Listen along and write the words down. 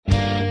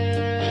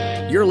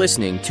You're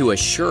listening to A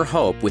Sure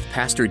Hope with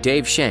Pastor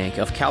Dave Shank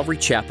of Calvary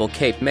Chapel,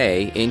 Cape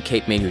May in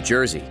Cape May, New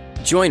Jersey.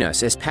 Join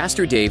us as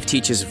Pastor Dave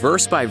teaches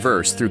verse by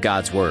verse through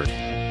God's Word.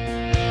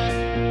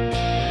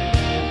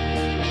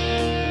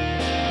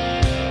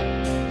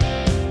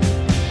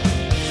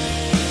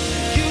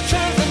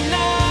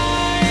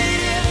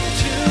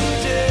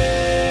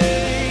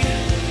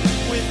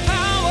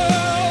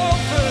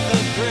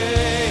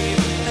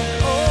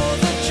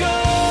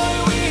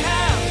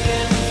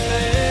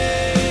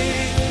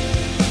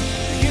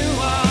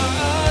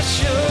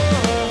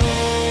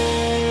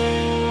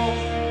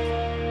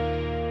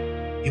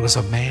 Was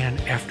a man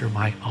after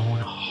my own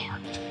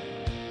heart.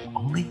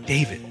 Only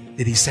David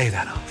did he say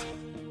that of.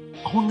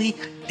 Only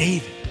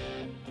David.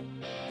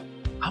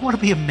 I want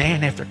to be a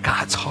man after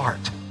God's heart.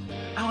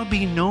 I want to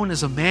be known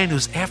as a man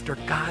who's after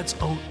God's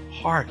own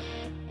heart.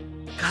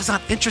 God's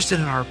not interested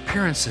in our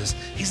appearances.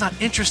 He's not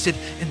interested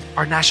in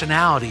our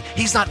nationality.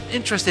 He's not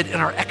interested in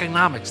our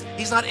economics.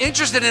 He's not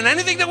interested in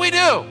anything that we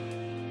do.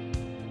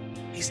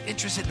 He's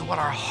interested in what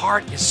our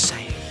heart is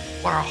saying.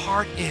 What our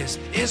heart is.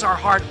 Is our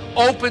heart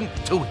open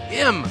to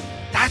Him?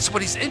 That's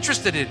what He's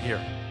interested in here.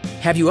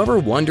 Have you ever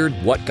wondered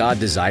what God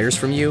desires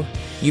from you?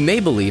 You may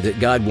believe that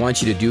God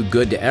wants you to do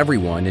good to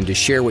everyone and to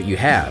share what you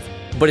have.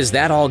 But is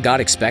that all God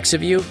expects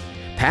of you?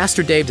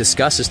 Pastor Dave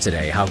discusses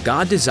today how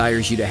God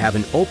desires you to have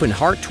an open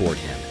heart toward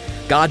Him.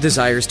 God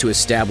desires to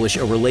establish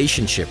a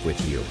relationship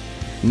with you.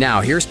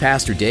 Now, here's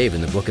Pastor Dave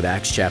in the book of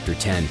Acts chapter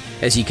 10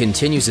 as he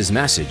continues his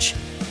message,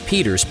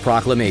 Peter's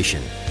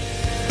Proclamation.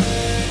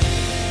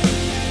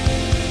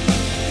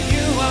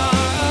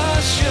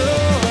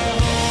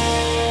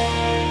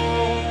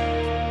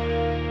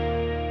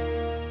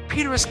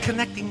 Peter is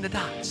connecting the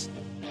dots,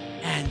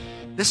 and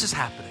this is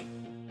happening,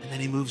 and then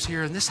he moves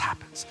here, and this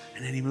happens,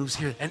 and then he moves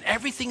here, and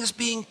everything is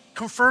being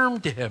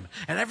confirmed to him,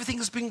 and everything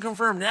is being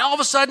confirmed, and all of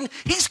a sudden,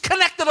 he's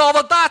connected all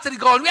the dots, and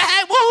he's going,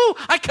 hey, woo,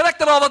 I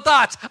connected all the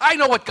dots. I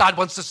know what God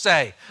wants to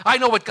say. I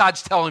know what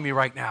God's telling me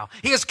right now.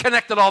 He has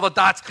connected all the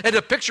dots, and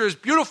the picture is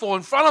beautiful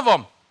in front of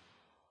him.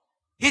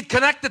 He'd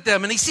connected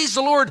them, and he sees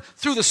the Lord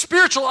through the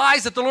spiritual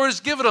eyes that the Lord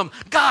has given him.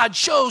 God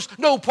shows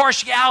no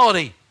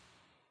partiality.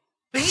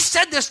 He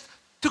said this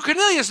to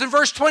Cornelius in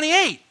verse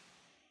 28.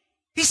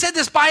 He said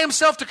this by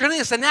himself to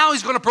Cornelius, and now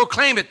he's going to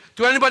proclaim it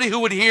to anybody who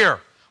would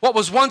hear. What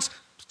was once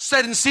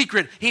said in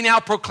secret, he now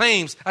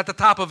proclaims at the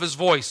top of his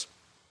voice.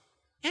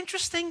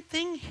 Interesting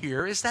thing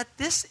here is that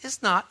this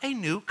is not a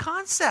new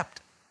concept.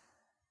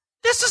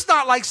 This is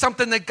not like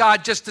something that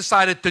God just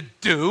decided to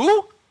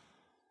do.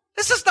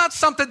 This is not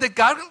something that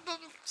God...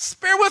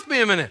 Bear with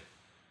me a minute.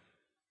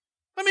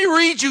 Let me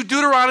read you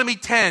Deuteronomy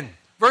 10,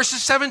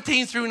 verses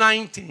 17 through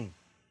 19.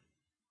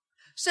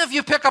 So if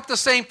you pick up the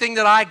same thing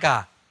that I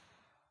got.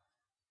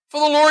 For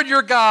the Lord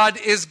your God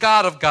is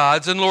God of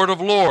gods and Lord of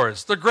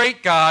lords, the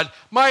great God,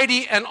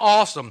 mighty and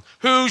awesome,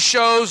 who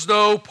shows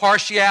no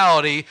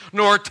partiality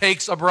nor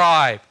takes a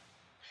bribe.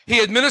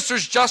 He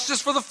administers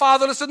justice for the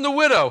fatherless and the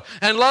widow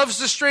and loves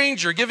the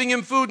stranger, giving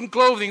him food and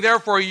clothing.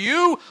 Therefore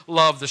you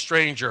love the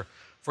stranger,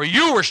 for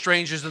you were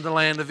strangers in the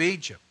land of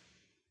Egypt.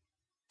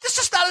 This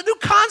is not a new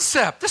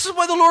concept. This is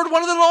why the Lord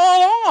wanted it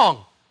all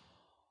along.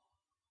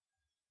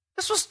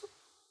 This was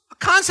a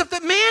concept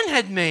that man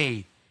had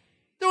made.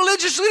 The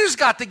religious leaders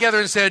got together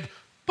and said,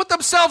 put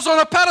themselves on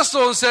a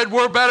pedestal and said,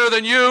 we're better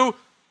than you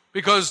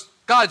because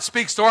God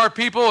speaks to our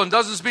people and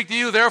doesn't speak to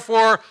you,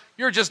 therefore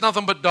you're just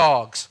nothing but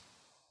dogs.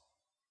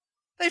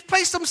 They've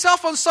placed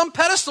themselves on some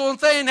pedestal and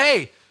saying,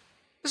 hey,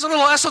 this is a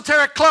little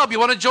esoteric club. You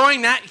want to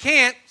join that? You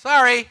can't.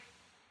 Sorry.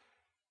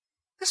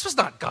 This was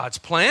not God's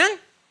plan.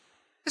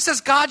 It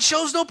says God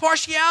shows no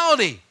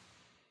partiality.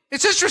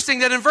 It's interesting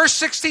that in verse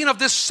 16 of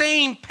this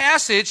same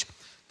passage,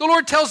 the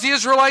Lord tells the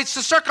Israelites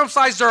to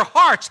circumcise their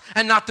hearts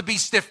and not to be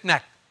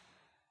stiff-necked.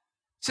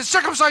 He says,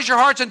 circumcise your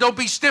hearts and don't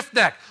be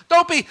stiff-necked.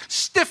 Don't be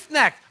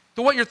stiff-necked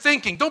to what you're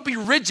thinking. Don't be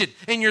rigid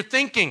in your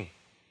thinking.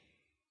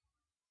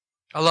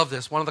 I love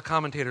this. One of the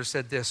commentators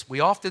said this.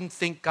 We often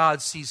think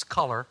God sees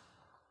color.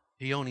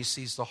 He only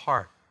sees the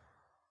heart.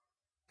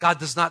 God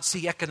does not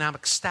see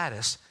economic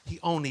status. He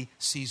only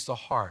sees the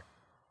heart.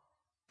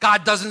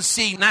 God doesn't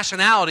see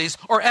nationalities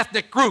or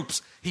ethnic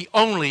groups. He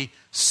only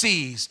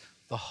sees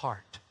the heart.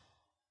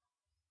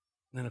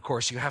 And then, of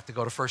course, you have to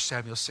go to 1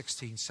 Samuel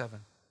 16:7.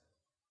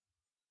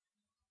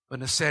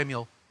 When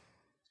Samuel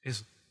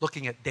is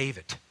looking at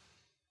David,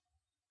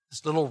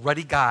 this little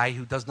ruddy guy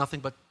who does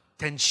nothing but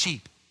tend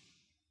sheep.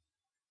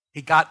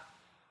 He got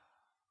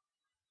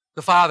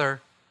the father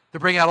to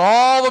bring out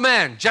all the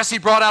men. Jesse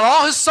brought out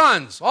all his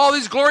sons. All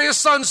these glorious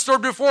sons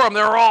stood before him.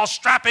 They were all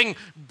strapping,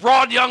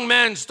 broad young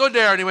men, stood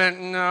there. And he went,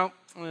 no.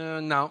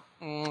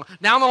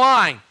 Down the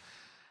line.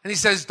 And he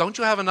says, don't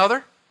you have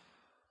another?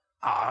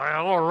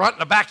 A little runt in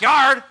the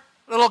backyard.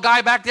 A little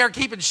guy back there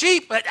keeping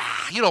sheep. But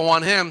you don't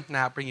want him.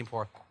 Now, bring him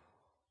forth.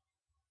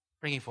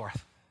 Bring him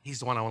forth. He's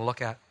the one I want to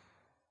look at.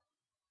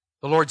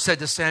 The Lord said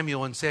to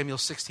Samuel in Samuel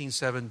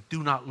 16:7,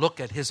 do not look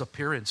at his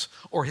appearance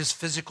or his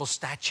physical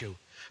stature,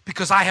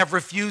 because I have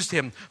refused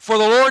him. For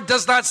the Lord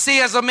does not see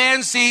as a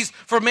man sees,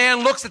 for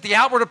man looks at the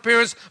outward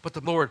appearance, but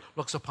the Lord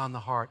looks upon the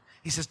heart.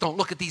 He says, don't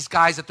look at these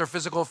guys at their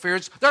physical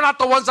appearance. They're not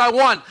the ones I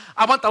want.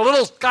 I want the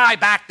little guy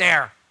back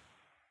there.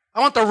 I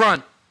want the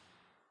runt.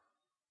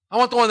 I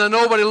want the one that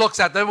nobody looks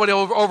at, that nobody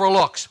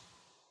overlooks,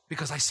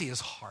 because I see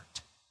his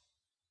heart.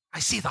 I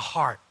see the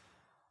heart.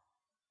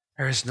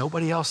 There is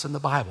nobody else in the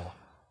Bible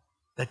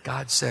that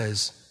God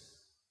says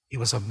he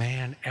was a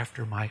man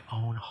after my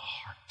own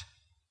heart.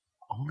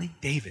 Only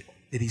David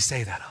did he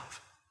say that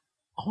of.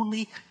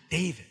 Only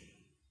David.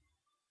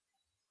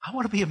 I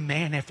want to be a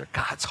man after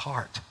God's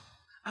heart.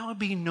 I want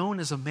to be known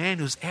as a man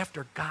who's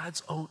after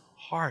God's own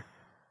heart.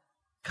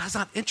 God's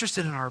not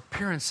interested in our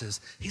appearances.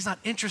 He's not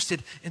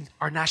interested in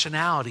our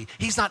nationality.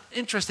 He's not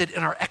interested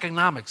in our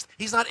economics.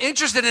 He's not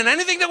interested in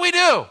anything that we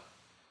do.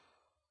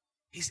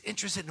 He's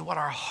interested in what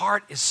our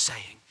heart is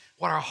saying,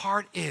 what our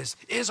heart is.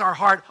 Is our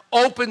heart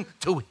open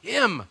to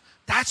him?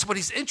 That's what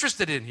he's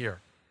interested in here.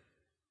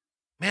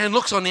 Man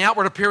looks on the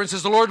outward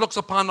appearances, the Lord looks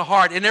upon the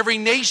heart. In every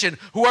nation,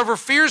 whoever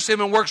fears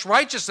him and works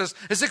righteousness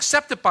is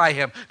accepted by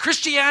him.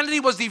 Christianity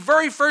was the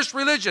very first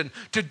religion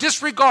to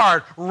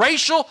disregard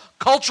racial,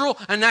 cultural,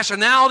 and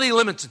nationality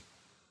limits.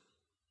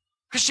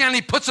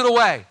 Christianity puts it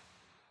away,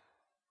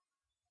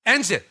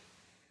 ends it.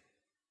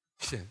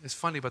 It's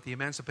funny, but the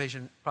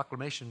Emancipation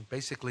Proclamation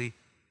basically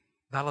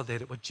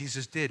validated what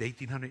Jesus did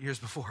 1,800 years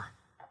before.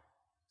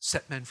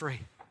 Set men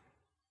free.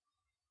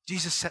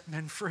 Jesus set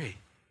men free.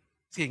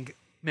 See,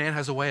 man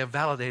has a way of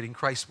validating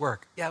Christ's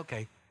work. Yeah,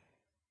 okay.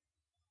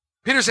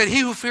 Peter said,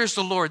 he who fears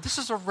the Lord, this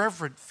is a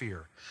reverent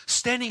fear,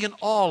 standing in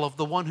awe of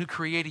the one who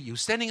created you,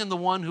 standing in the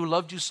one who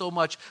loved you so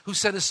much, who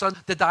sent his son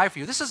to die for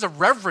you. This is a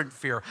reverent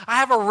fear. I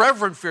have a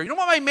reverent fear. You know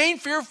what my main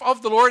fear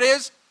of the Lord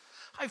is?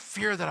 I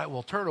fear that I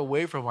will turn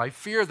away from him. I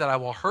fear that I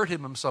will hurt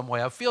him in some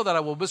way. I feel that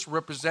I will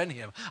misrepresent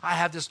him. I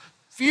have this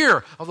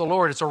fear of the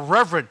Lord. It's a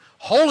reverent,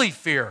 holy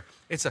fear.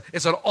 It's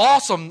an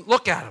awesome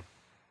look at him.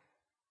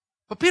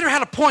 But Peter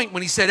had a point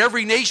when he said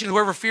every nation,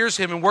 whoever fears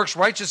him and works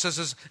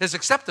righteousness is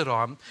accepted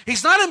on him.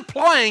 He's not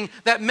implying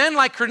that men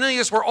like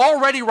Cornelius were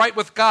already right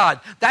with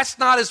God. That's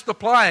not his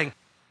applying.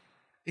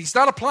 He's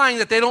not applying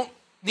that they don't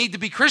need to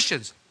be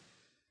Christians.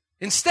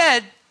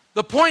 Instead,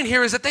 the point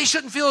here is that they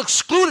shouldn't feel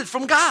excluded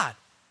from God.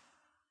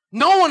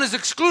 No one is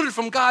excluded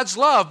from God's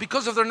love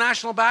because of their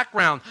national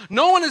background.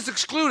 No one is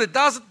excluded.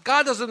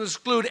 God doesn't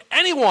exclude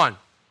anyone.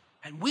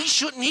 And we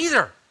shouldn't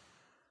either.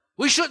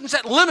 We shouldn't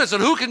set limits on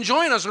who can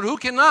join us and who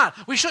cannot.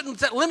 We shouldn't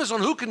set limits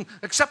on who can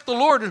accept the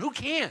Lord and who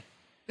can't.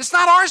 It's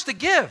not ours to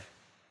give.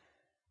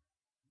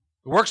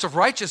 The works of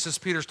righteousness,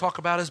 Peter's talk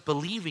about, is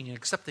believing and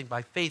accepting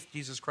by faith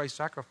Jesus Christ's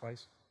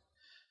sacrifice.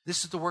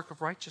 This is the work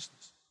of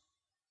righteousness.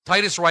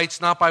 Titus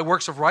writes, not by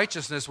works of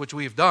righteousness which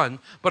we have done,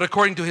 but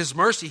according to his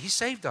mercy, he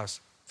saved us.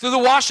 Through the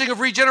washing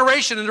of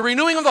regeneration and the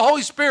renewing of the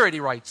Holy Spirit,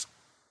 he writes.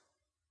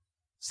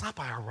 It's not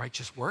by our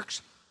righteous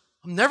works.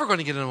 I'm never going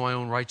to get into my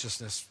own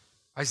righteousness.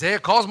 Isaiah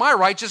calls my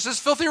righteousness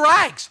filthy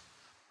rags.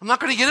 I'm not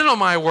going to get in on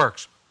my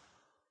works.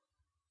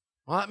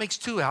 Well, that makes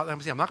two out. I'm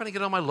not going to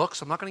get on my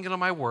looks. I'm not going to get on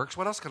my works.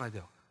 What else can I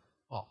do?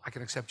 Well, I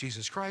can accept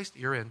Jesus Christ.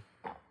 You're in.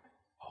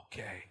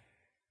 Okay.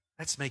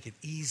 Let's make it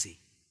easy.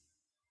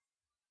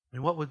 I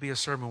mean, what would be a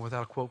sermon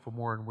without a quote from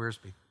Warren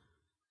Wiersbe?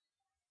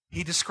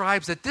 He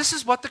describes that this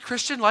is what the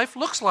Christian life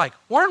looks like.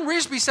 Warren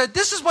Wiersbe said,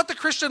 this is what the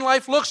Christian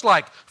life looks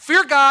like.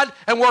 Fear God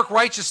and work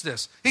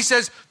righteousness. He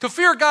says, to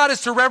fear God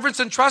is to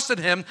reverence and trust in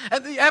him,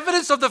 and the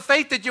evidence of the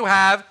faith that you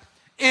have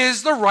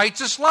is the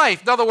righteous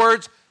life. In other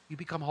words, you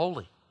become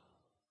holy.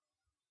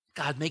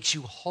 God makes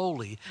you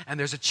holy, and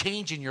there's a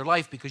change in your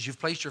life because you've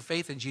placed your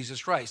faith in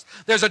Jesus Christ.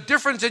 There's a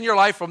difference in your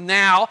life from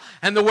now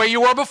and the way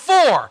you were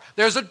before.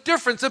 There's a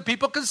difference, and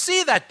people can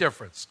see that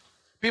difference.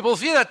 People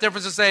see that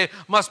difference and say,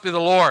 must be the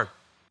Lord.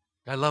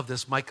 I love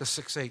this, Micah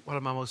 6:8, one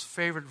of my most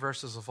favorite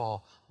verses of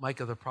all.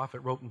 Micah the prophet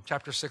wrote in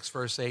chapter 6,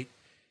 verse 8,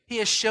 he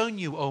has shown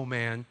you, O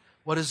man,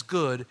 what is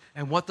good,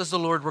 and what does the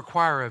Lord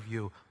require of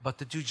you, but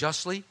to do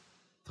justly,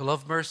 to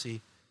love mercy,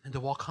 and to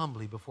walk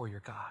humbly before your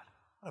God.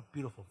 What a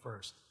beautiful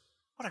verse.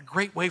 What a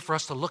great way for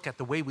us to look at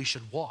the way we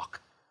should walk.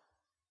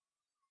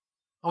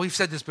 Oh, we've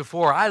said this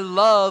before. I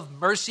love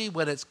mercy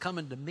when it's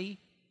coming to me.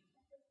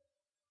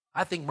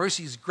 I think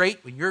mercy is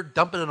great when you're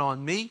dumping it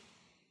on me.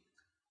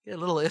 Get a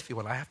little iffy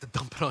when I have to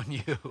dump it on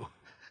you.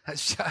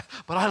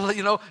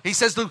 But he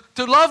says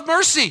to love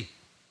mercy,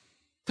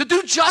 to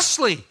do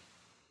justly,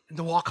 and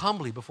to walk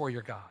humbly before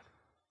your God.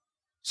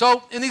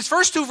 So in these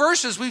first two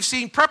verses, we've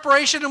seen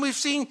preparation and we've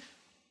seen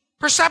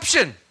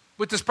perception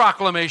with this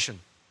proclamation.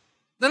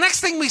 The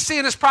next thing we see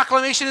in this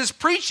proclamation is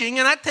preaching,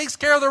 and that takes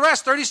care of the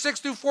rest,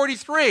 36 through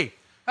 43.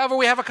 However,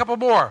 we have a couple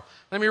more.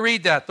 Let me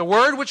read that. The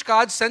word which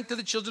God sent to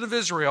the children of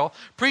Israel,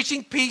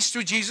 preaching peace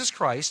through Jesus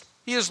Christ,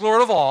 he is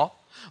Lord of all.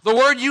 The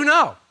word you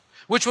know,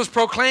 which was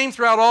proclaimed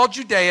throughout all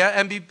Judea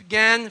and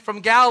began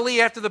from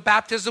Galilee after the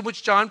baptism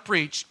which John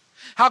preached,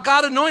 how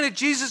God anointed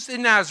Jesus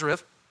in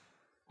Nazareth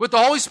with the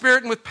Holy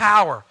Spirit and with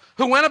power,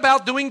 who went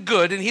about doing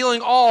good and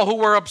healing all who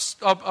were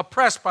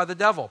oppressed by the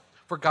devil,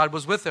 for God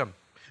was with him.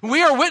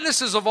 We are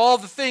witnesses of all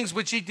the things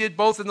which he did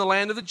both in the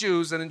land of the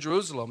Jews and in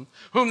Jerusalem,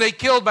 whom they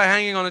killed by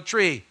hanging on a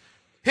tree.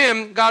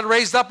 Him God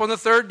raised up on the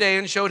third day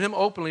and showed him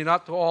openly,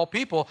 not to all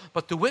people,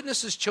 but to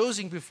witnesses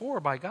chosen before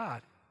by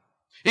God.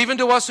 Even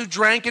to us who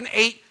drank and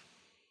ate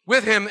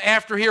with him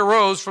after he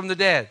arose from the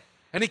dead.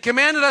 And he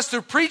commanded us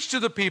to preach to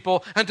the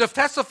people and to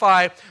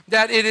testify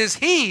that it is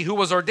he who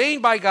was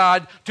ordained by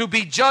God to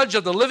be judge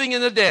of the living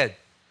and the dead.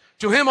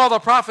 To him all the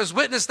prophets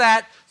witness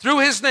that through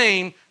his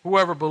name,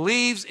 whoever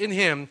believes in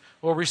him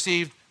will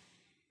receive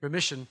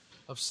remission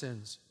of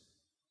sins.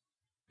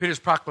 Peter's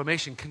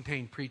proclamation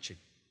contained preaching.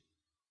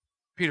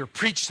 Peter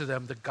preached to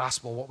them the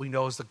gospel, what we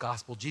know as the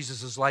gospel,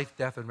 Jesus' life,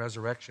 death, and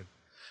resurrection.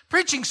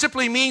 Preaching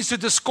simply means to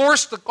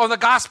discourse on the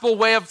gospel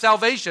way of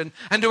salvation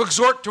and to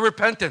exhort to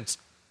repentance.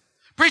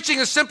 Preaching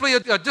is simply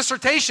a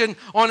dissertation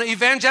on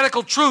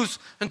evangelical truths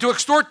and to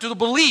exhort to the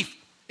belief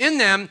in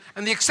them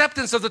and the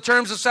acceptance of the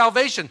terms of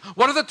salvation.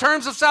 What are the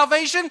terms of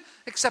salvation?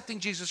 Accepting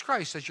Jesus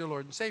Christ as your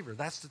Lord and Savior.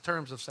 That's the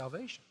terms of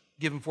salvation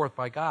given forth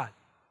by God.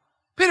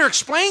 Peter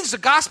explains the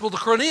gospel to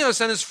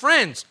Cornelius and his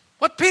friends.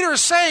 What Peter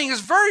is saying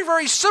is very,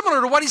 very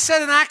similar to what he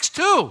said in Acts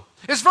 2.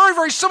 It's very,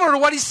 very similar to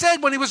what he said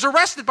when he was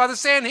arrested by the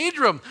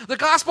Sanhedrin. The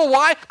gospel,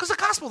 why? Because the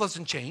gospel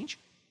doesn't change.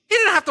 You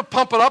didn't have to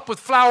pump it up with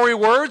flowery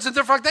words and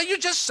different like that. You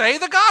just say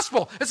the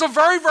gospel. It's a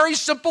very, very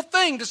simple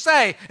thing to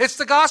say. It's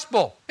the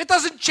gospel. It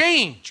doesn't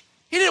change.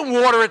 He didn't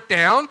water it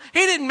down.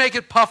 He didn't make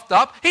it puffed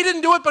up. He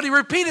didn't do it, but he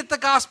repeated the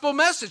gospel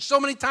message. So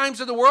many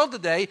times in the world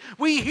today,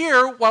 we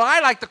hear what I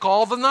like to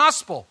call the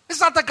gospel. It's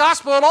not the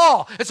gospel at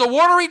all. It's a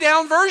watery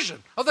down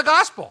version of the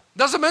gospel.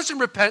 Doesn't mention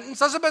repentance,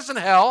 doesn't mention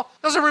hell,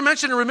 doesn't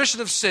mention the remission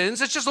of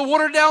sins. It's just a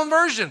watered down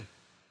version.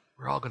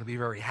 We're all going to be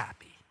very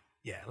happy.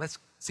 Yeah, let's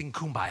sing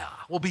Kumbaya.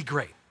 We'll be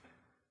great.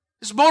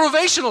 It's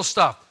motivational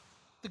stuff.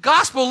 The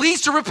gospel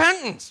leads to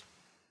repentance.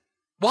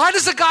 Why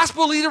does the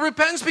gospel lead to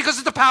repentance? Because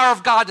it's the power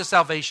of God to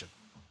salvation.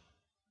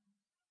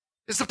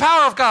 It's the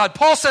power of God.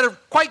 Paul said it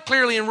quite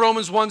clearly in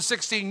Romans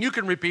 1:16. You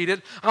can repeat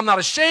it. I'm not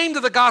ashamed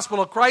of the gospel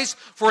of Christ,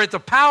 for the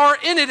power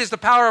in it is the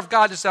power of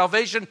God to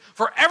salvation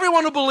for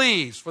everyone who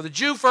believes, for the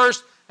Jew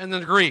first and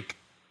then the Greek.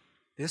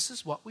 This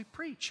is what we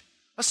preach.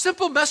 A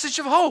simple message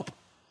of hope.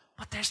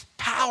 But there's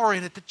power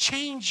in it to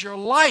change your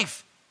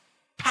life.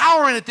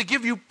 Power in it to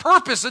give you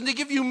purpose and to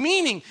give you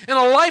meaning in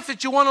a life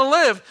that you want to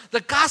live.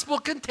 The gospel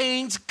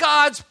contains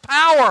God's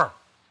power.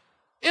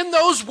 In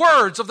those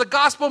words of the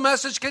gospel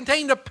message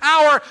contain the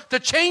power to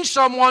change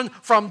someone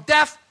from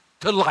death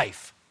to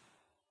life.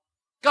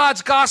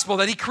 God's gospel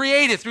that he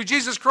created through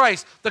Jesus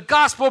Christ, the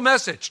gospel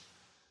message.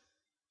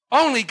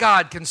 Only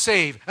God can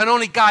save and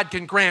only God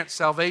can grant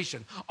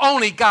salvation.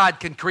 Only God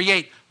can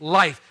create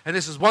life. And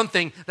this is one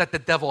thing that the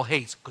devil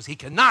hates because he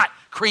cannot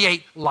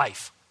create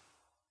life.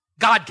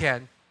 God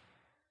can.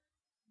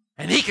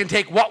 And he can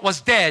take what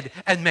was dead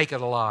and make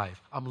it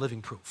alive. I'm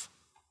living proof.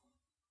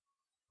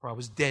 For I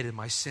was dead in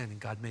my sin and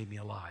God made me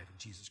alive in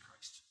Jesus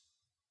Christ.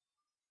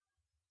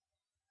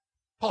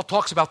 Paul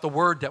talks about the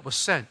word that was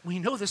sent. We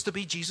know this to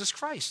be Jesus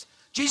Christ.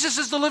 Jesus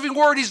is the living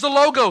word. He's the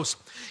Logos.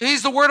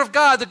 He's the word of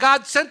God, the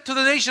God sent to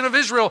the nation of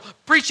Israel,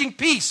 preaching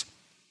peace.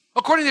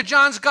 According to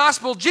John's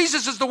gospel,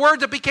 Jesus is the word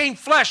that became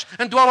flesh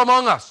and dwelt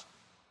among us.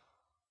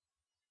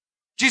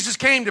 Jesus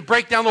came to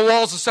break down the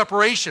walls of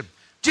separation.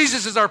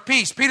 Jesus is our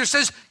peace. Peter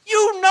says,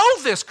 you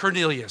know this,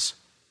 Cornelius.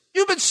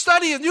 You've been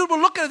studying, you've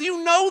been looking at it,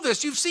 you know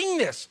this, you've seen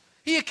this.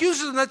 He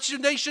accuses them that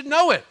they should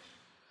know it.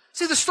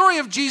 See, the story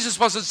of Jesus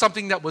wasn't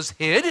something that was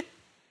hid.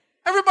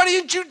 Everybody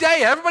in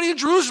Judea, everybody in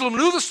Jerusalem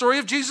knew the story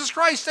of Jesus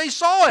Christ. They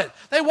saw it.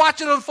 They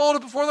watched it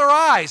unfolded before their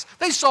eyes.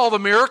 They saw the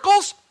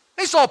miracles.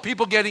 They saw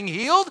people getting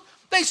healed.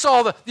 They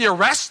saw the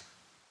arrest.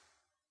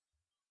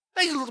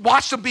 They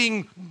watched them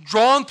being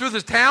drawn through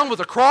the town with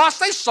a cross.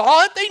 They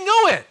saw it. They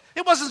knew it.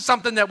 It wasn't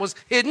something that was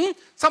hidden,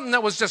 something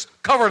that was just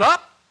covered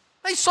up.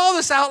 They saw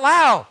this out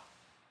loud.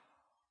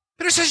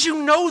 Peter says,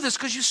 you know this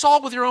because you saw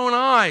it with your own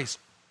eyes.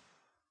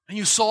 And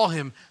you saw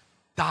him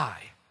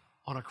die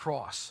on a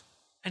cross.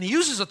 And he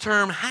uses the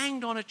term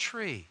hanged on a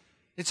tree.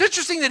 It's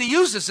interesting that he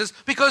uses this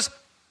because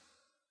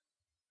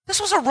this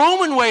was a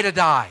Roman way to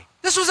die.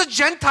 This was a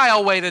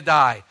Gentile way to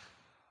die.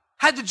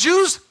 Had the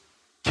Jews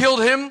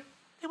killed him,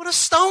 they would have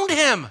stoned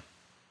him.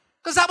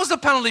 Because that was the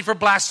penalty for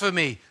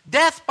blasphemy.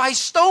 Death by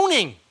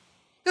stoning.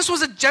 This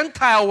was a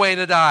Gentile way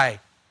to die.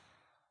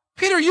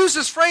 Peter used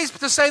this phrase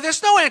to say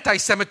there's no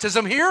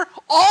anti-Semitism here.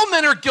 All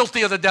men are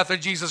guilty of the death of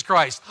Jesus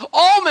Christ.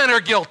 All men are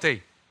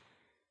guilty.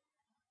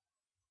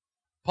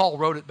 Paul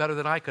wrote it better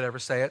than I could ever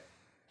say it.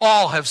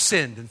 All have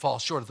sinned and fall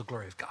short of the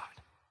glory of God.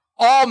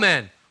 All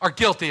men are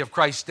guilty of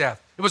Christ's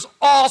death. It was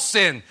all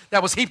sin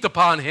that was heaped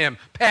upon him,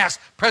 past,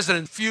 present,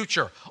 and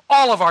future.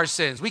 All of our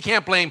sins. We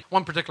can't blame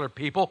one particular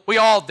people. We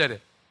all did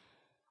it.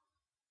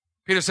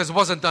 Peter says it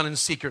wasn't done in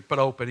secret but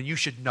open, and you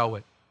should know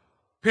it.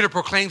 Peter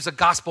proclaims the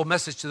gospel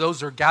message to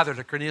those who are gathered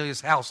at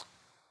Cornelius' house.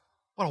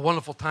 What a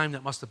wonderful time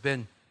that must have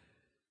been.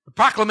 The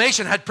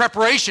proclamation had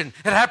preparation,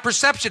 it had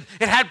perception,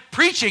 it had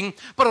preaching,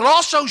 but it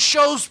also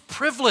shows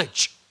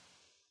privilege.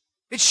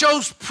 It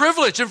shows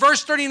privilege. In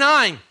verse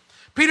 39,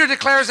 Peter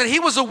declares that he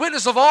was a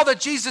witness of all that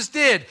Jesus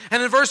did.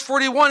 And in verse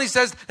 41, he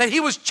says that he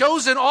was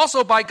chosen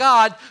also by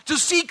God to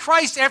see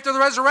Christ after the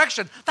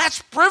resurrection.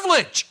 That's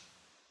privilege.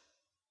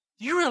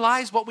 Do you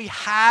realize what we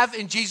have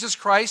in Jesus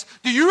Christ?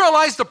 Do you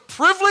realize the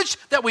privilege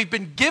that we've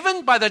been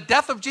given by the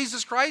death of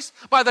Jesus Christ,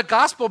 by the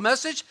gospel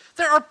message?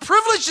 There are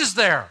privileges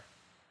there.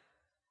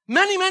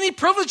 Many, many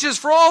privileges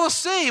for all to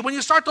see. When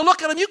you start to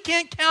look at them, you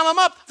can't count them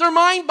up. They're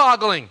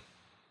mind-boggling.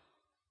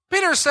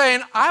 Peter is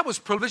saying, I was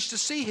privileged to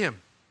see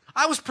him.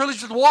 I was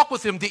privileged to walk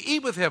with him, to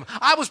eat with him.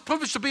 I was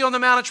privileged to be on the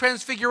Mount of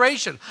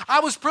Transfiguration.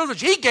 I was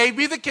privileged. He gave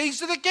me the keys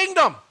to the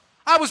kingdom.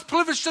 I was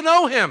privileged to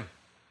know him.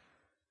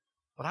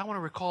 But I want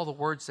to recall the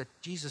words that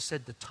Jesus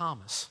said to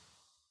Thomas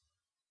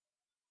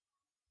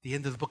at the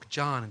end of the book of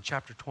John in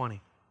chapter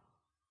 20.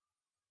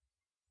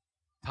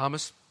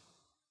 Thomas,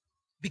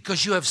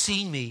 because you have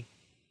seen me,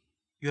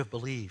 you have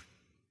believed.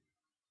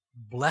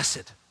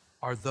 Blessed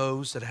are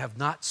those that have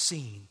not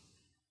seen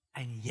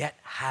and yet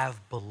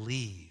have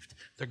believed.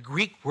 The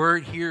Greek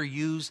word here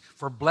used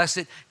for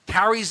blessed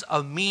carries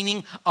a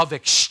meaning of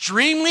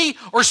extremely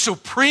or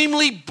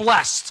supremely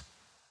blessed.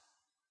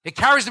 It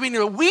carries the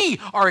meaning that we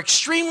are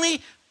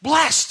extremely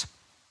blessed.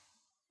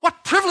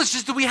 What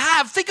privileges do we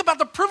have? Think about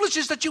the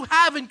privileges that you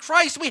have in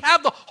Christ. We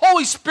have the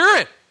Holy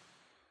Spirit,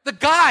 the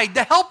guide,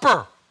 the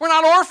helper. We're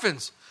not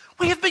orphans.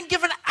 We have been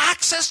given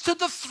access to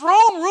the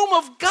throne room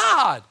of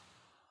God.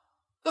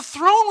 The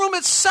throne room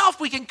itself,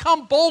 we can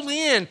come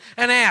boldly in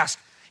and ask.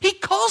 He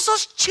calls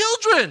us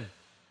children.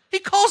 He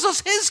calls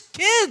us his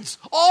kids.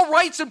 All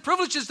rights and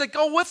privileges that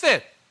go with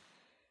it.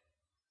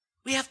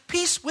 We have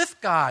peace with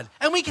God,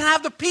 and we can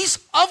have the peace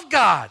of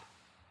God.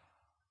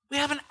 We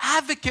have an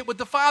advocate with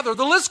the Father.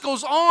 The list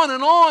goes on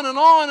and on and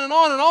on and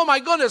on, and oh my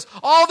goodness,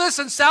 all this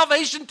and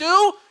salvation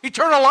too?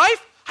 Eternal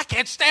life? I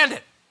can't stand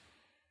it.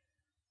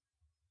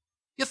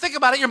 You think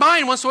about it, your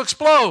mind wants to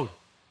explode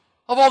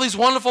of all these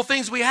wonderful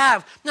things we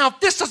have. Now, if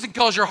this doesn't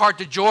cause your heart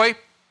to joy,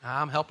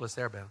 I'm helpless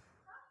there, Ben.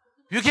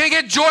 If you can't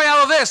get joy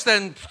out of this,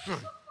 then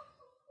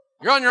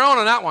you're on your own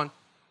on that one.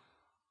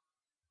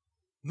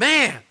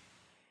 Man,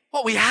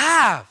 what we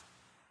have.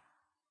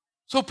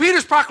 So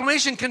Peter's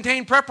proclamation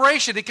contained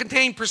preparation, it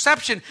contained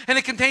perception, and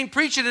it contained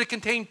preaching, and it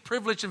contained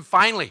privilege, and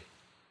finally,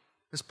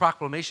 this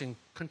proclamation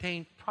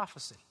contained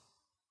prophecy.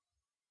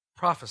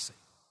 Prophecy,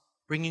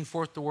 bringing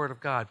forth the word of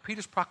God.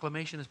 Peter's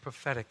proclamation is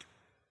prophetic.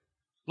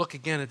 Look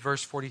again at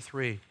verse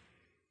 43.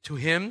 To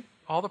him,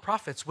 all the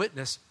prophets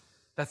witness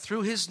that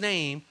through his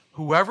name,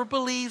 whoever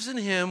believes in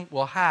him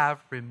will have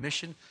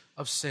remission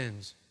of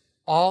sins.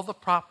 All the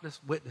prophets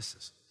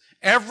witnesses.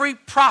 Every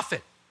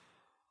prophet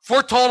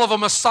foretold of a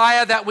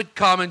Messiah that would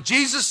come. And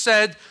Jesus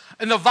said,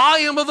 in the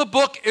volume of the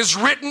book is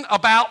written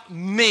about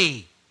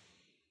me.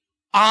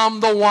 I'm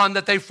the one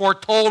that they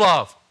foretold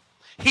of.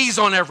 He's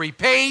on every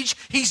page.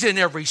 He's in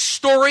every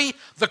story.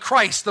 The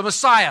Christ, the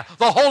Messiah,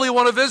 the Holy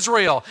One of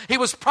Israel. He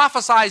was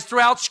prophesied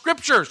throughout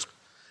Scriptures.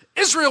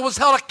 Israel was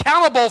held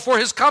accountable for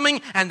his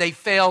coming, and they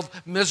failed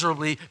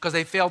miserably because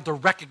they failed to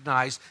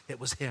recognize it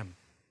was him.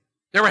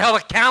 They were held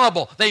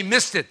accountable. They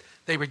missed it.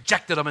 They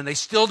rejected him, and they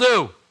still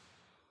do.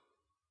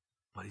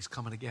 But he's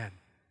coming again.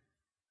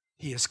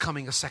 He is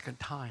coming a second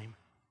time.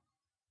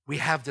 We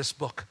have this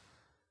book.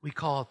 We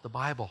call it the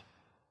Bible.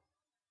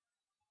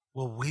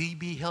 Will we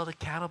be held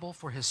accountable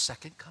for his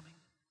second coming?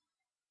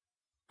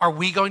 Are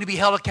we going to be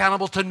held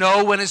accountable to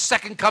know when his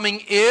second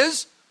coming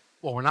is?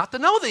 Well, we're not to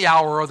know the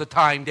hour or the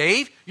time,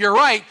 Dave. You're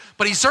right.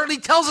 But he certainly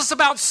tells us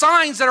about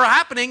signs that are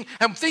happening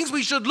and things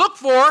we should look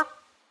for.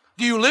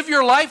 Do you live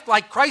your life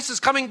like Christ is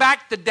coming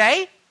back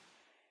today?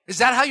 Is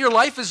that how your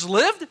life is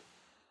lived?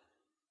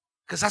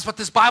 Because that's what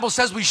this Bible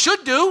says we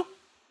should do.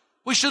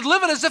 We should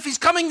live it as if he's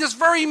coming this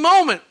very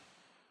moment.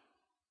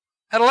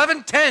 At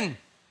 11:10,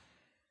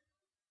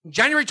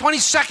 January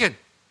 22nd,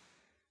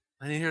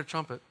 I didn't hear the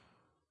trumpet.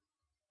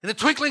 In the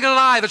twinkling of an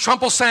eye, the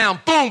trump will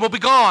sound. Boom, we'll be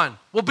gone.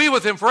 We'll be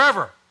with him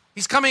forever.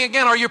 He's coming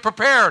again. Are you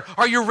prepared?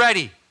 Are you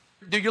ready?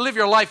 Do you live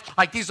your life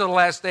like these are the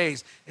last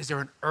days? Is there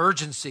an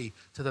urgency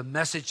to the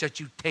message that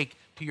you take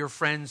to your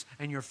friends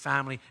and your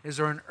family? Is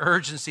there an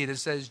urgency that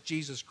says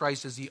Jesus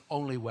Christ is the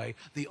only way,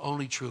 the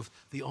only truth,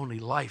 the only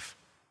life?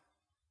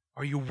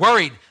 Are you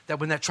worried that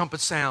when that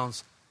trumpet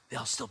sounds,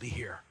 they'll still be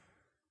here?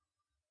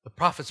 The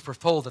prophets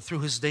foretold that through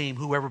his name,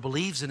 whoever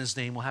believes in his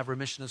name will have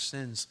remission of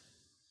sins.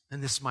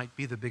 And this might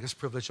be the biggest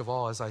privilege of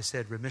all, as I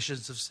said,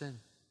 remissions of sin.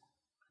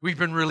 We've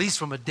been released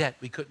from a debt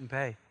we couldn't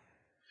pay.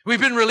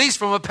 We've been released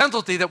from a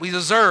penalty that we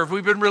deserve.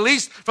 We've been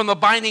released from the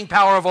binding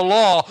power of a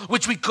law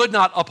which we could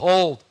not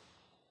uphold.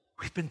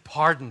 We've been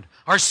pardoned.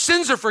 Our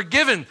sins are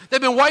forgiven. They've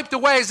been wiped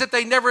away as if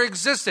they never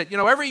existed. You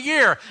know, every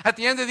year, at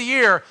the end of the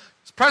year,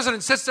 the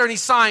president sits there and he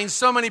signs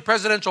so many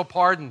presidential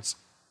pardons.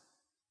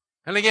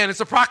 And again, it's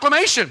a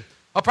proclamation.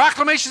 A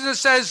proclamation that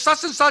says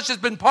such and such has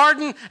been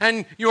pardoned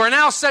and you are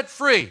now set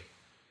free.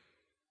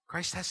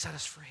 Christ has set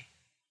us free.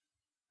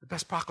 The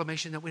best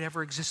proclamation that would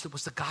ever existed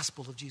was the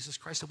gospel of Jesus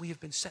Christ, and we have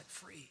been set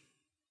free.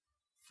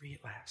 Free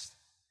at last.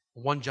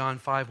 1 John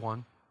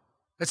 5:1.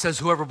 It says,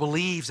 whoever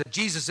believes that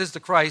Jesus is the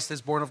Christ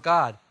is born of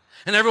God.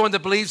 And everyone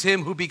that believes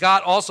him who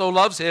begot also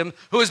loves him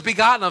who is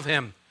begotten of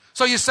him.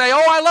 So you say,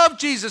 oh, I love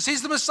Jesus.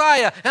 He's the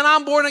Messiah, and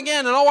I'm born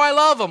again, and oh, I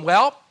love him.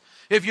 Well,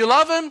 if you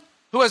love him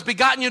who has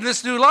begotten you in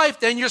this new life,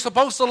 then you're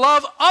supposed to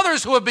love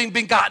others who have been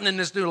begotten in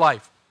this new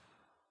life.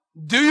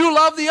 Do you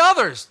love the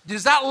others?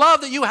 Is that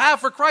love that you have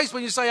for Christ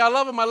when you say, I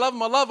love him, I love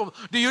him, I love him?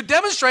 Do you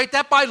demonstrate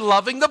that by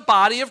loving the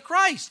body of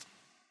Christ?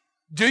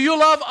 Do you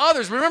love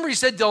others? Remember, he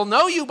said, they'll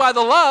know you by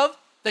the love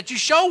that you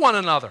show one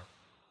another.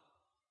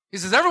 He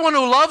says, everyone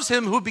who loves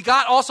him who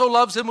begot also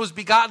loves him who is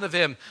begotten of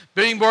him.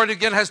 Being born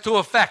again has two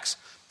effects.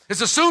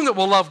 It's assumed that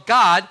we'll love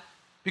God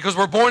because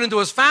we're born into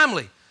his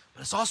family.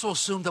 But it's also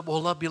assumed that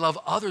we'll love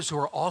others who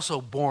are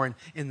also born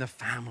in the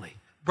family.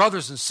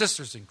 Brothers and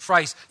sisters in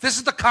Christ. This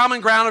is the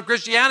common ground of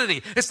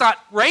Christianity. It's not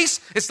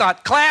race, it's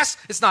not class,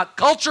 it's not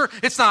culture,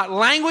 it's not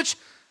language.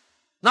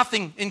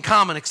 Nothing in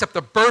common except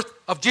the birth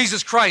of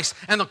Jesus Christ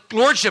and the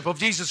lordship of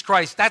Jesus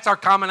Christ. That's our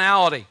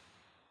commonality.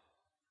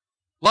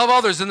 Love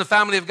others in the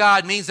family of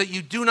God means that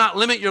you do not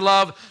limit your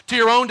love to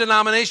your own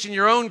denomination,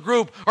 your own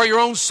group, or your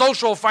own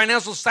social or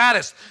financial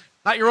status,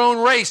 not your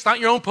own race, not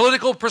your own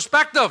political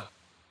perspective,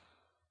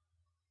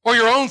 or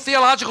your own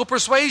theological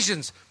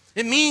persuasions.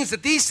 It means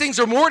that these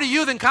things are more to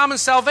you than common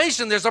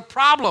salvation. There's a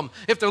problem.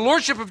 If the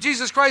lordship of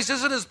Jesus Christ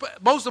isn't his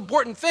most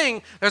important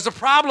thing, there's a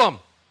problem.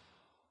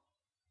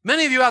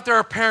 Many of you out there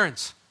are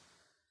parents.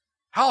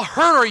 How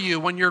hurt are you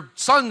when your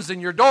sons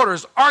and your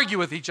daughters argue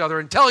with each other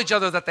and tell each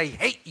other that they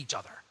hate each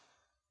other?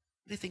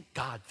 What do you think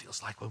God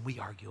feels like when we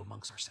argue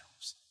amongst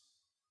ourselves?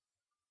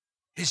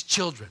 His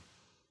children.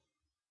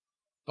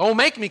 Don't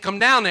make me come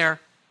down there.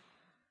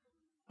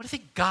 What do you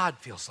think God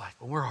feels like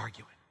when we're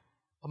arguing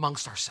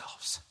amongst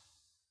ourselves?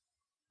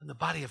 When the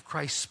body of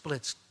Christ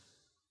splits,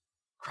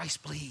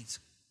 Christ bleeds,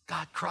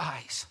 God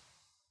cries.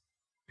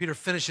 Peter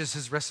finishes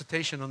his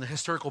recitation on the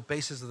historical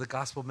basis of the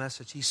gospel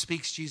message. He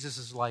speaks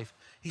Jesus' life.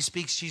 He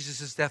speaks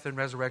Jesus' death and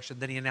resurrection.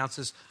 Then he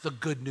announces the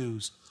good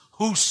news.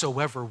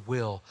 Whosoever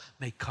will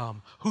may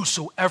come.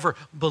 Whosoever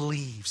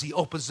believes. He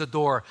opens the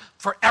door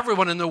for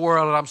everyone in the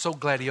world. And I'm so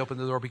glad he opened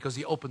the door because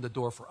he opened the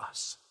door for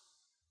us.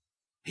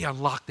 He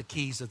unlocked the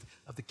keys of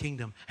the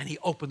kingdom and he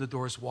opened the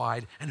doors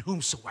wide. And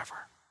whomsoever.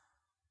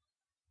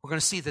 We're going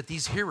to see that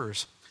these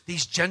hearers,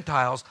 these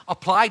Gentiles,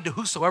 applied to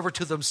whosoever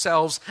to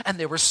themselves, and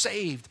they were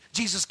saved.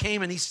 Jesus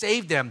came and he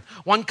saved them.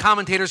 One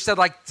commentator said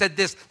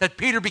this, that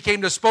Peter became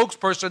the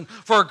spokesperson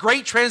for a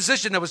great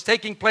transition that was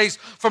taking place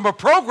from a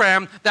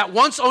program that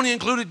once only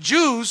included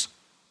Jews,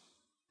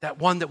 that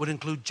one that would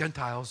include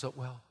Gentiles as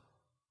well.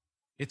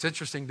 It's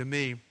interesting to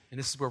me, and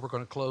this is where we're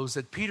going to close,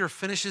 that Peter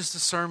finishes the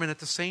sermon at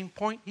the same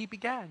point he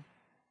began.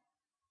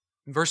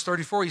 In verse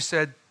 34, he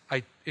said,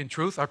 in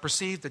truth, I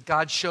perceive that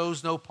God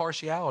shows no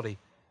partiality.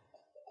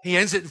 He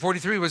ends it in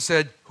 43 where it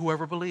said,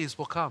 whoever believes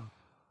will come.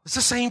 It's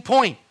the same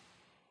point.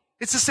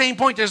 It's the same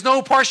point. There's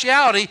no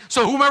partiality,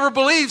 so whomever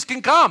believes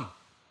can come.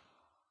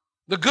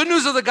 The good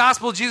news of the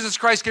gospel of Jesus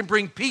Christ can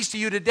bring peace to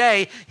you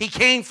today. He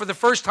came for the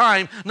first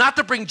time, not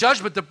to bring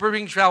judgment, to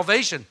bring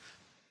salvation.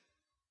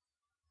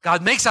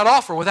 God makes that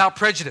offer without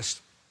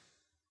prejudice.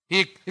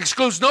 He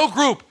excludes no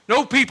group,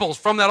 no peoples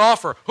from that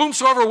offer.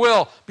 Whomsoever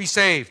will be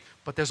saved.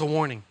 But there's a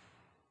warning.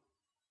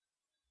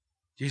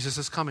 Jesus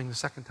is coming the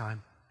second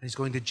time, and he's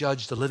going to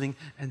judge the living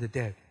and the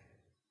dead.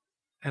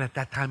 And at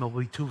that time, it will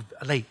be too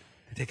late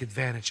to take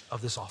advantage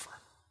of this offer.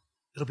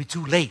 It'll be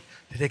too late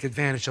to take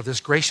advantage of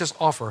this gracious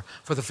offer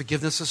for the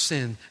forgiveness of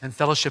sin and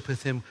fellowship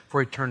with him for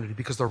eternity,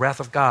 because the wrath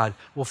of God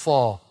will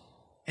fall,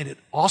 and it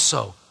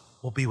also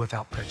will be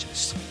without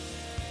prejudice.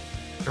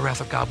 The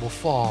wrath of God will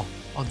fall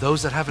on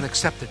those that haven't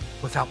accepted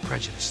without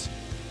prejudice.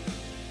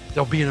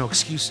 There'll be no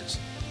excuses.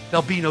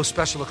 There'll be no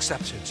special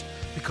exceptions,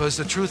 because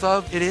the truth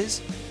of it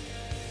is,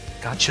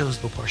 God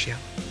shows no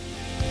partiality.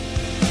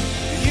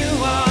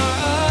 You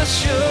are a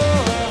sure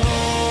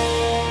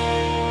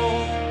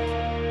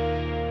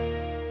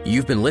hope.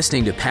 You've been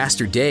listening to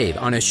Pastor Dave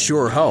on A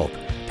Sure Hope.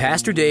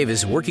 Pastor Dave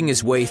is working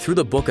his way through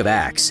the book of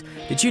Acts.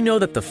 Did you know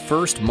that the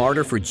first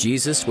martyr for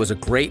Jesus was a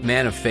great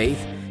man of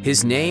faith?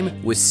 His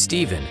name was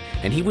Stephen,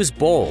 and he was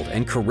bold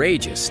and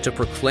courageous to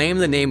proclaim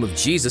the name of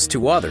Jesus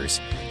to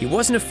others. He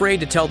wasn't afraid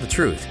to tell the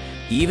truth,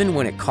 even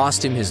when it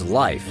cost him his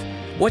life.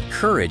 What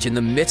courage in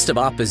the midst of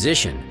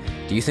opposition!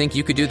 Do you think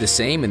you could do the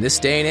same in this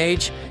day and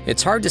age?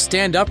 It's hard to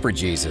stand up for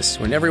Jesus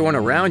when everyone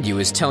around you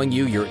is telling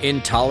you you're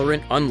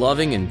intolerant,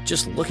 unloving, and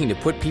just looking to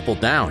put people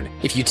down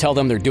if you tell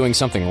them they're doing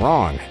something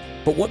wrong.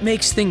 But what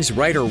makes things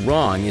right or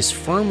wrong is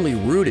firmly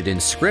rooted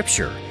in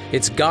Scripture.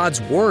 It's God's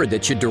Word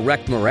that should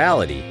direct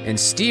morality, and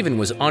Stephen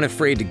was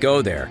unafraid to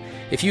go there.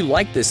 If you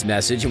like this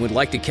message and would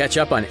like to catch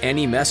up on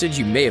any message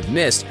you may have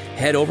missed,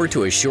 head over to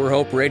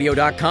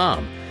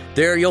ASureHopeRadio.com.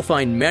 There you'll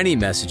find many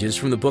messages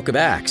from the book of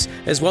Acts,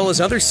 as well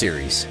as other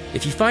series.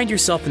 If you find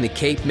yourself in the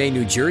Cape May,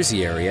 New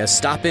Jersey area,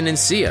 stop in and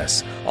see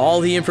us. All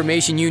the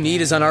information you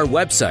need is on our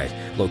website,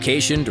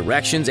 location,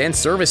 directions, and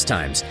service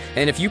times.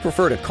 And if you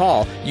prefer to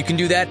call, you can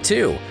do that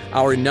too.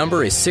 Our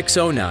number is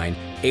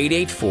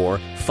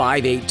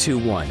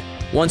 609-884-5821.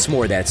 Once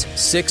more, that's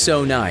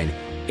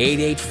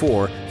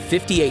 609-884-5821.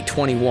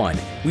 5821.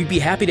 We'd be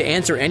happy to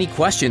answer any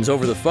questions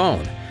over the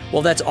phone.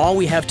 Well, that's all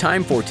we have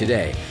time for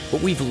today,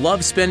 but we've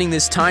loved spending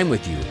this time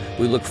with you.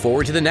 We look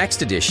forward to the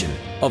next edition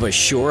of A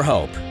Sure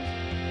Hope.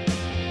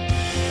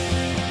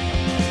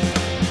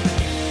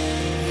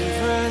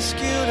 You've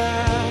rescued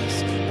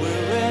us,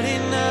 we're ready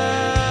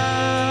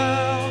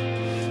now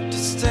to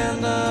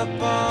stand up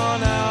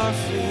on our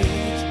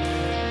feet.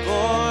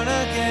 Born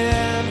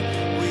again,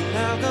 we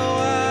now go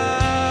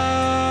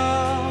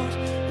out,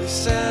 we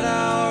set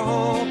our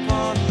hope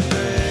on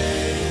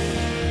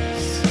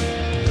grace.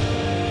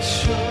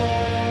 Sure.